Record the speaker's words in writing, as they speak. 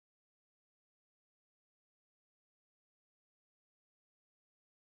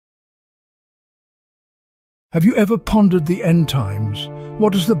Have you ever pondered the end times?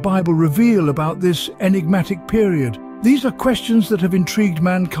 What does the Bible reveal about this enigmatic period? These are questions that have intrigued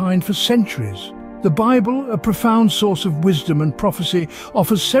mankind for centuries. The Bible, a profound source of wisdom and prophecy,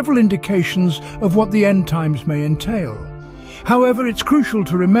 offers several indications of what the end times may entail. However, it's crucial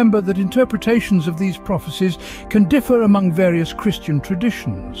to remember that interpretations of these prophecies can differ among various Christian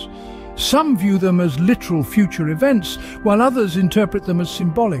traditions. Some view them as literal future events, while others interpret them as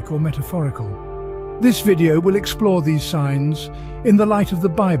symbolic or metaphorical. This video will explore these signs in the light of the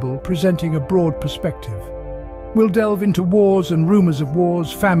Bible, presenting a broad perspective. We'll delve into wars and rumors of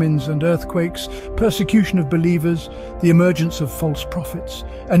wars, famines and earthquakes, persecution of believers, the emergence of false prophets,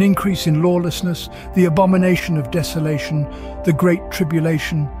 an increase in lawlessness, the abomination of desolation, the Great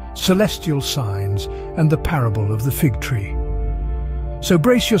Tribulation, celestial signs, and the parable of the fig tree. So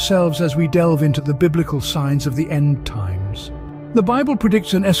brace yourselves as we delve into the biblical signs of the end times. The Bible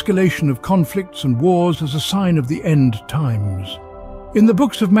predicts an escalation of conflicts and wars as a sign of the end times. In the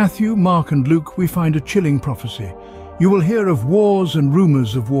books of Matthew, Mark and Luke, we find a chilling prophecy. You will hear of wars and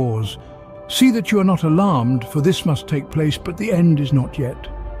rumors of wars. See that you are not alarmed, for this must take place, but the end is not yet.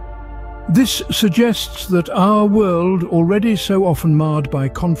 This suggests that our world, already so often marred by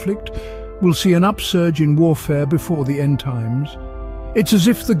conflict, will see an upsurge in warfare before the end times. It's as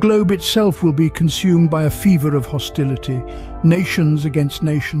if the globe itself will be consumed by a fever of hostility, nations against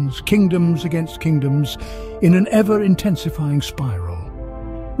nations, kingdoms against kingdoms, in an ever-intensifying spiral.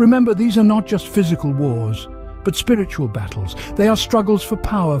 Remember, these are not just physical wars, but spiritual battles. They are struggles for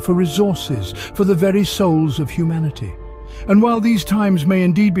power, for resources, for the very souls of humanity. And while these times may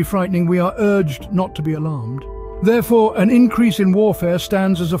indeed be frightening, we are urged not to be alarmed. Therefore, an increase in warfare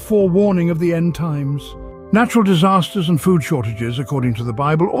stands as a forewarning of the end times. Natural disasters and food shortages, according to the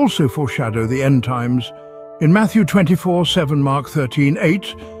Bible, also foreshadow the end times. In Matthew 24:7, Mark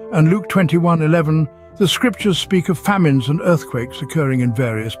 13:8, and Luke 21:11, the scriptures speak of famines and earthquakes occurring in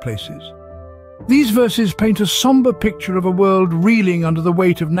various places. These verses paint a somber picture of a world reeling under the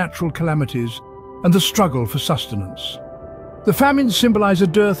weight of natural calamities and the struggle for sustenance. The famines symbolize a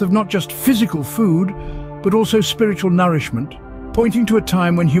dearth of not just physical food, but also spiritual nourishment, pointing to a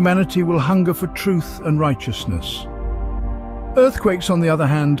time when humanity will hunger for truth and righteousness. Earthquakes, on the other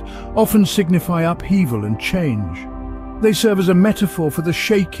hand, often signify upheaval and change. They serve as a metaphor for the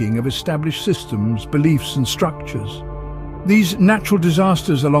shaking of established systems, beliefs and structures. These natural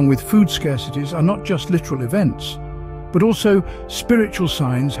disasters, along with food scarcities, are not just literal events, but also spiritual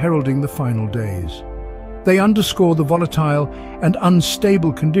signs heralding the final days. They underscore the volatile and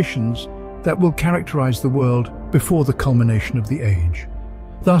unstable conditions that will characterize the world before the culmination of the age.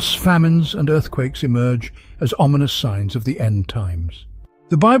 Thus, famines and earthquakes emerge as ominous signs of the end times.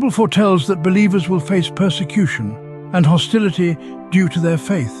 The Bible foretells that believers will face persecution and hostility due to their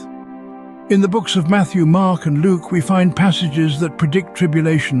faith. In the books of Matthew, Mark, and Luke, we find passages that predict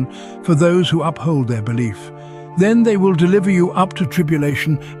tribulation for those who uphold their belief. Then they will deliver you up to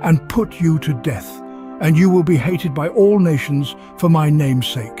tribulation and put you to death, and you will be hated by all nations for my name's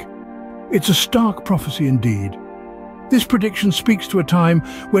sake. It's a stark prophecy indeed. This prediction speaks to a time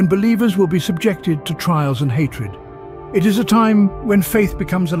when believers will be subjected to trials and hatred. It is a time when faith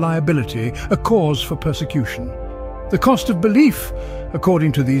becomes a liability, a cause for persecution. The cost of belief,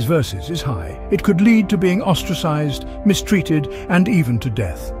 according to these verses, is high. It could lead to being ostracized, mistreated, and even to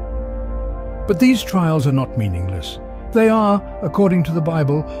death. But these trials are not meaningless. They are, according to the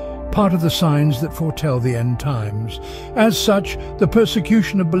Bible, part of the signs that foretell the end times. As such, the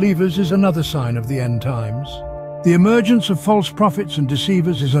persecution of believers is another sign of the end times. The emergence of false prophets and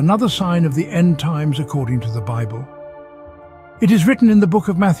deceivers is another sign of the end times according to the Bible. It is written in the book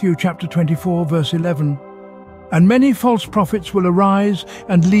of Matthew, chapter 24, verse 11, "And many false prophets will arise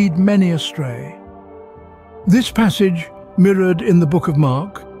and lead many astray." This passage, mirrored in the book of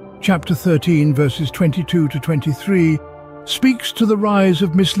Mark, chapter 13, verses 22 to 23, speaks to the rise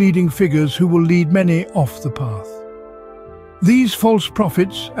of misleading figures who will lead many off the path. These false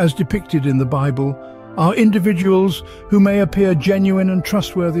prophets, as depicted in the Bible, are individuals who may appear genuine and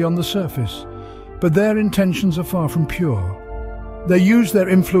trustworthy on the surface, but their intentions are far from pure. They use their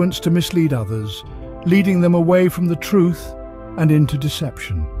influence to mislead others, leading them away from the truth and into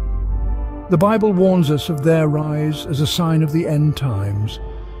deception. The Bible warns us of their rise as a sign of the end times,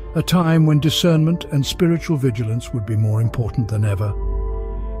 a time when discernment and spiritual vigilance would be more important than ever.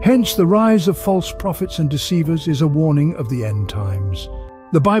 Hence, the rise of false prophets and deceivers is a warning of the end times.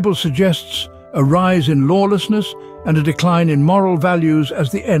 The Bible suggests a rise in lawlessness and a decline in moral values as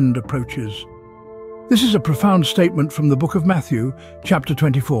the end approaches. This is a profound statement from the book of Matthew, chapter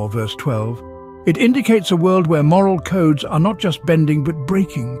 24, verse 12. It indicates a world where moral codes are not just bending but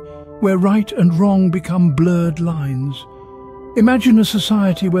breaking, where right and wrong become blurred lines. Imagine a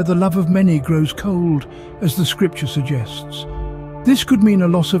society where the love of many grows cold, as the scripture suggests. This could mean a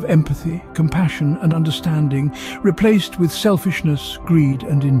loss of empathy, compassion and understanding, replaced with selfishness, greed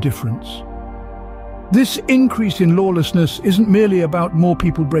and indifference. This increase in lawlessness isn't merely about more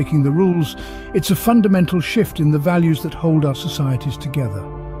people breaking the rules, it's a fundamental shift in the values that hold our societies together.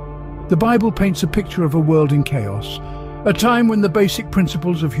 The Bible paints a picture of a world in chaos, a time when the basic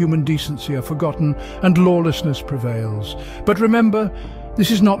principles of human decency are forgotten and lawlessness prevails. But remember, this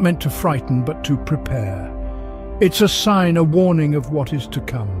is not meant to frighten but to prepare. It's a sign, a warning of what is to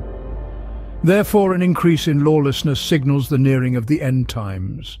come. Therefore, an increase in lawlessness signals the nearing of the end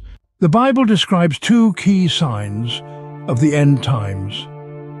times. The Bible describes two key signs of the end times: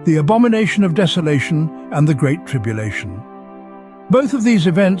 the abomination of desolation and the Great Tribulation. Both of these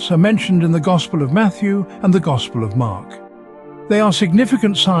events are mentioned in the Gospel of Matthew and the Gospel of Mark. They are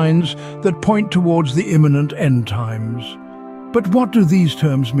significant signs that point towards the imminent end times. But what do these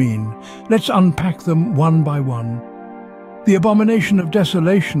terms mean? Let's unpack them one by one. The abomination of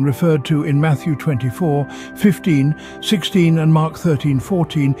desolation referred to in Matthew 24:15, 16 and Mark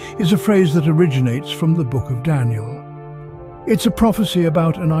 13:14 is a phrase that originates from the book of Daniel. It's a prophecy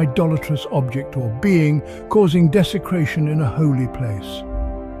about an idolatrous object or being causing desecration in a holy place.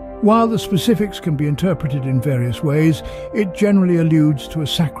 While the specifics can be interpreted in various ways, it generally alludes to a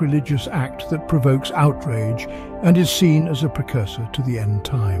sacrilegious act that provokes outrage and is seen as a precursor to the end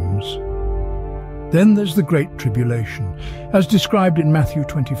times. Then there's the Great Tribulation, as described in Matthew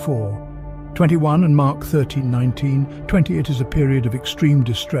 24:21 and Mark 13:19-20. It is a period of extreme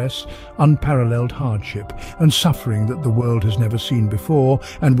distress, unparalleled hardship, and suffering that the world has never seen before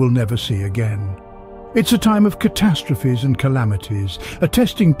and will never see again. It's a time of catastrophes and calamities, a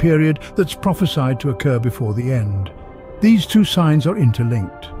testing period that's prophesied to occur before the end. These two signs are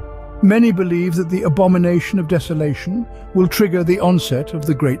interlinked. Many believe that the abomination of desolation will trigger the onset of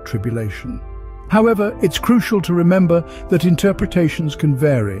the Great Tribulation. However, it's crucial to remember that interpretations can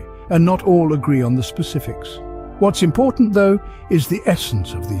vary, and not all agree on the specifics. What's important, though, is the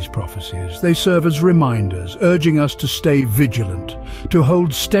essence of these prophecies. They serve as reminders, urging us to stay vigilant, to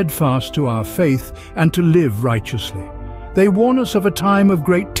hold steadfast to our faith, and to live righteously. They warn us of a time of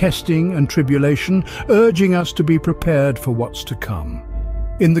great testing and tribulation, urging us to be prepared for what's to come.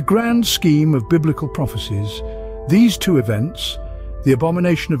 In the grand scheme of biblical prophecies, these two events, the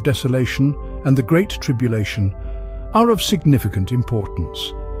abomination of desolation and the Great Tribulation, are of significant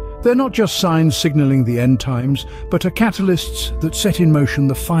importance. They're not just signs signaling the end times, but are catalysts that set in motion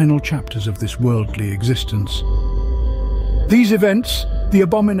the final chapters of this worldly existence. These events, the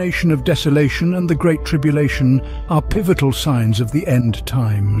abomination of desolation and the Great Tribulation, are pivotal signs of the end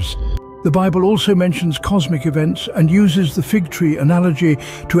times. The Bible also mentions cosmic events and uses the fig tree analogy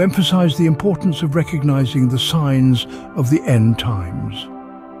to emphasize the importance of recognizing the signs of the end times.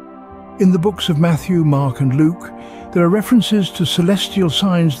 In the books of Matthew, Mark and Luke, there are references to celestial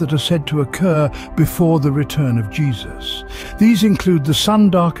signs that are said to occur before the return of Jesus. These include the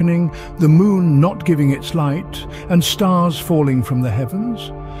sun darkening, the moon not giving its light, and stars falling from the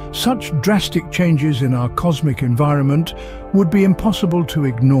heavens. Such drastic changes in our cosmic environment would be impossible to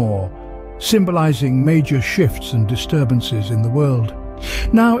ignore, symbolizing major shifts and disturbances in the world.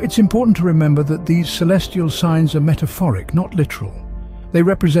 Now, it's important to remember that these celestial signs are metaphoric, not literal. They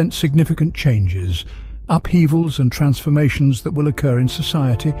represent significant changes, upheavals and transformations that will occur in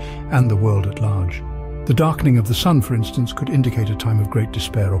society and the world at large. The darkening of the sun, for instance, could indicate a time of great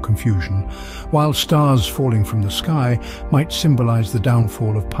despair or confusion, while stars falling from the sky might symbolize the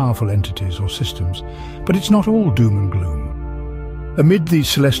downfall of powerful entities or systems. But it's not all doom and gloom. Amid these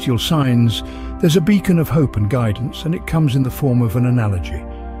celestial signs, there's a beacon of hope and guidance, and it comes in the form of an analogy,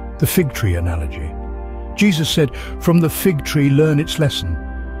 the fig tree analogy. Jesus said, "From the fig tree learn its lesson.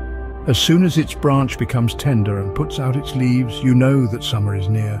 As soon as its branch becomes tender and puts out its leaves, you know that summer is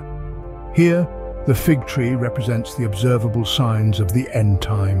near." Here, the fig tree represents the observable signs of the end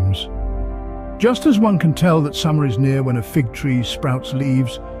times. Just as one can tell that summer is near when a fig tree sprouts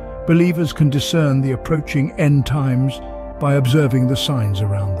leaves, believers can discern the approaching end times by observing the signs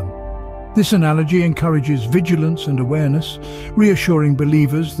around them. This analogy encourages vigilance and awareness, reassuring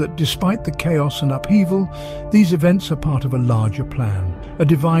believers that despite the chaos and upheaval, these events are part of a larger plan, a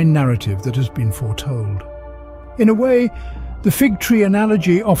divine narrative that has been foretold. In a way, the fig tree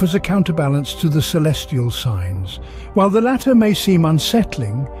analogy offers a counterbalance to the celestial signs. While the latter may seem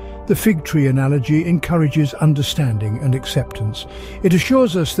unsettling, the fig tree analogy encourages understanding and acceptance. It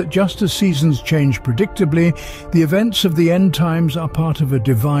assures us that just as seasons change predictably, the events of the end times are part of a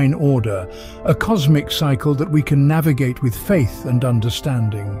divine order, a cosmic cycle that we can navigate with faith and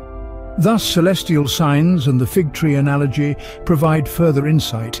understanding. Thus, celestial signs and the fig tree analogy provide further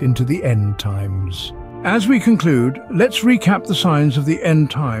insight into the end times. As we conclude, let's recap the signs of the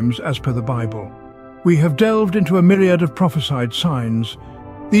end times as per the Bible. We have delved into a myriad of prophesied signs.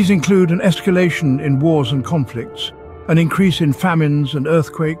 These include an escalation in wars and conflicts, an increase in famines and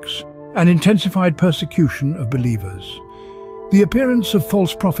earthquakes, and intensified persecution of believers. The appearance of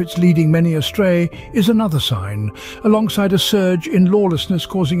false prophets leading many astray is another sign, alongside a surge in lawlessness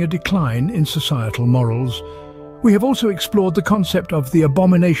causing a decline in societal morals. We have also explored the concept of the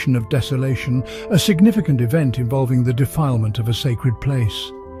abomination of desolation, a significant event involving the defilement of a sacred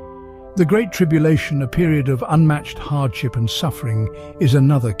place. The Great Tribulation, a period of unmatched hardship and suffering, is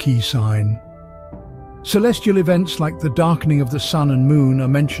another key sign. Celestial events like the darkening of the sun and moon are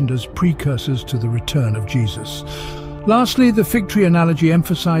mentioned as precursors to the return of Jesus. Lastly, the fig tree analogy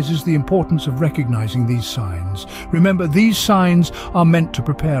emphasizes the importance of recognizing these signs. Remember, these signs are meant to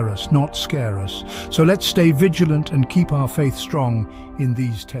prepare us, not scare us. So let's stay vigilant and keep our faith strong in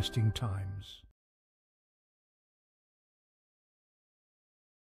these testing times.